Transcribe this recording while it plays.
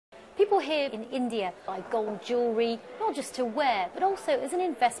People here in India buy gold jewellery, not just to wear, but also as an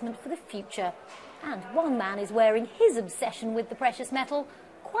investment for the future. And one man is wearing his obsession with the precious metal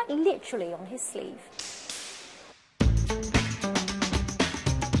quite literally on his sleeve.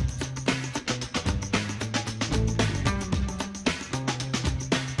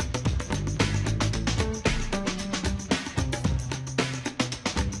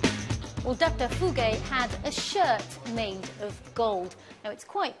 Well, Dr. Fuge had a shirt made of gold. Now, it's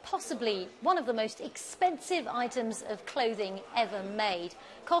quite possibly one of the most expensive items of clothing ever made.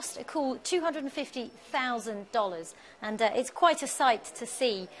 Cost a cool $250,000, and it's quite a sight to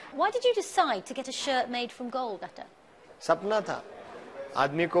see. Why did you decide to get a shirt made from gold, Doctor?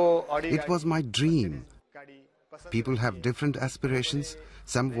 It was my dream. People have different aspirations.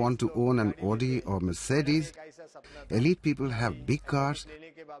 Some want to own an Audi or Mercedes. Elite people have big cars.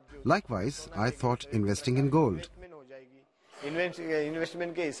 Likewise, I thought investing in gold.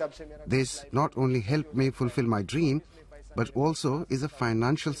 This not only helped me fulfill my dream, but also is a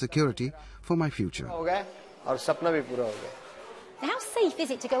financial security for my future. How safe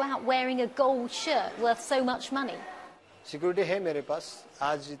is it to go out wearing a gold shirt worth so much money?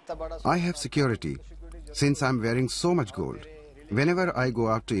 I have security since I'm wearing so much gold. Whenever I go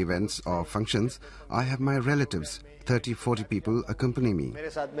out to events or functions, I have my relatives, 30-40 people accompany me.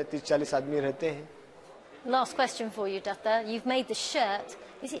 Last question for you, Datta. You've made the shirt.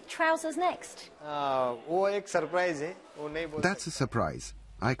 Is it trousers next? That's a surprise.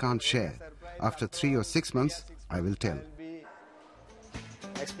 I can't share. After 3 or 6 months, I will tell.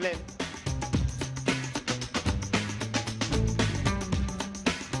 Explain.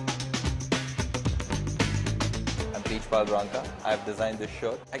 I'm Teejpal Ranka. I've designed this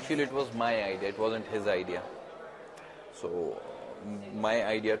shirt. Actually, it was my idea. It wasn't his idea. So my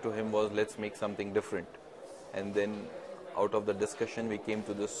idea to him was, let's make something different. And then out of the discussion, we came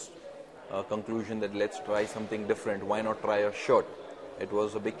to this conclusion that let's try something different. Why not try a shirt? It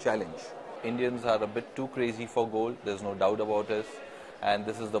was a big challenge. Indians are a bit too crazy for gold. There's no doubt about it. And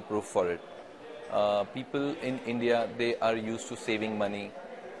this is the proof for it. People in India, they are used to saving money.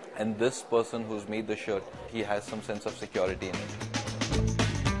 And this person who's made the shirt, he has some sense of security in it.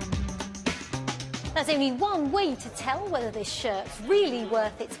 There's only one way to tell whether this shirt's really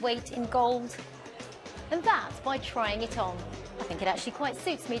worth its weight in gold. And that's by trying it on. I think it actually quite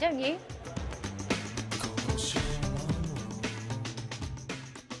suits me, don't you?